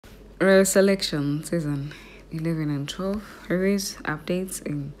Selection season 11 and 12 reviews, updates,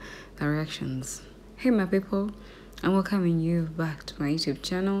 and the reactions. Hey, my people, I'm welcoming you back to my YouTube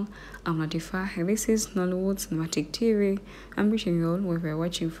channel. I'm Latifa, and this is Nollywood Cinematic TV. I'm wishing you all wherever you're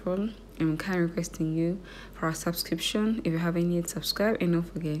watching from. I'm kind of requesting you for a subscription. If you haven't yet subscribed, and don't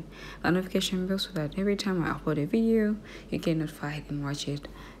forget the notification bell so that every time I upload a video, you get notified and watch it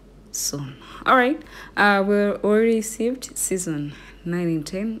soon. All right, we already received season 9 and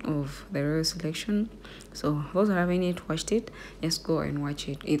 10 of the royal selection, so those who haven't yet watched it, just go and watch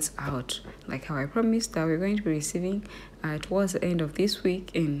it. It's out, like how I promised that we're going to be receiving towards the end of this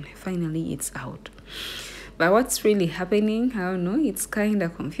week, and finally it's out. But what's really happening, I don't know, it's kind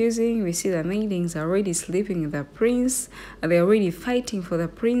of confusing. We see the maidens are already sleeping with the prince, they're already fighting for the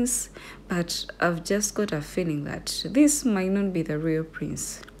prince, but I've just got a feeling that this might not be the real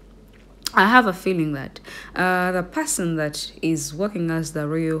prince. I have a feeling that the person that is working as the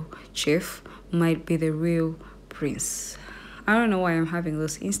royal chef might be the real prince. I don't know why I'm having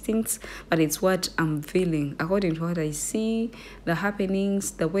those instincts, but it's what I'm feeling. According to what I see, the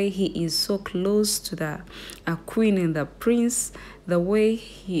happenings, the way he is so close to the queen and the prince, the way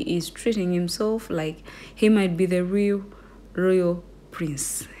he is treating himself, like he might be the real royal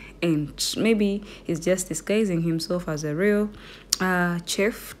prince. And maybe he's just disguising himself as a real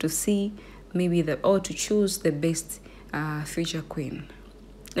chef to see maybe or to choose the best future queen.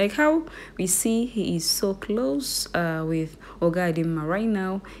 Like how we see he is so close with Ogadima right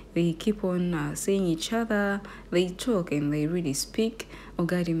now. They keep on seeing each other, they talk and they really speak.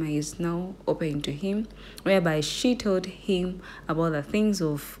 Ogadima is now open to him, whereby she told him about the things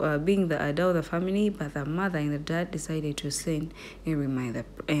of being the adult of the family, but the mother and the dad decided to send and remain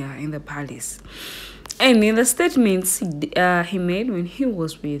in the palace. And in the statements he made when he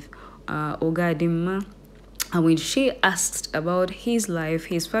was with Ogadima, and when she asked about his life,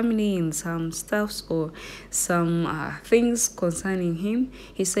 his family, and some stuffs or some things concerning him,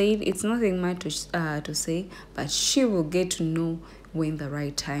 he said it's nothing much to say, but she will get to know when the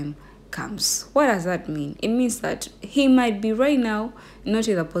right time comes. What does that mean? It means that he might be right now not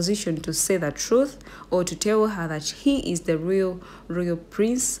in a position to say the truth or to tell her that he is the real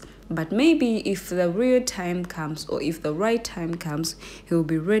prince. But maybe if the real time comes, or if the right time comes, he will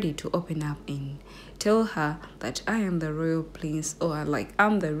be ready to open up and tell her that I am the royal prince, or like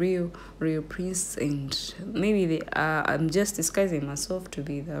I'm the real prince, and maybe I'm just disguising myself to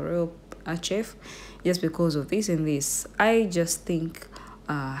be the royal chef just because of this and this. I just think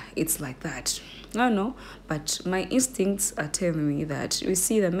it's like that. I don't know, but my instincts are telling me that we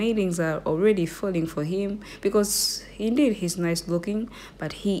see the maidens are already falling for him, because indeed he's nice looking,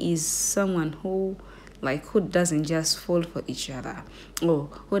 but he is someone who doesn't just fall for each other, or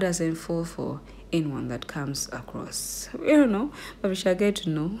who doesn't fall for anyone that comes across. We don't know, but we shall get to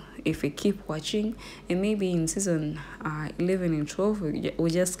know if we keep watching, and maybe in season 11 and 12 we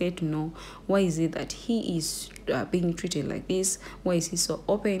just get to know why is it that he is being treated like this, why is he so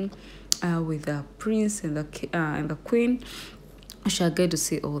open with the prince and the queen. I shall get to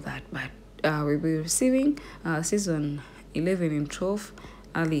see all that, but we'll be receiving season 11 and 12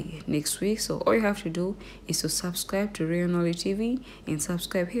 early next week. So all you have to do is to subscribe to Real Nolly TV and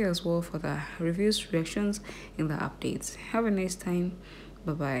subscribe here as well for the reviews, reactions, and the updates. Have a nice time.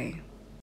 Bye bye.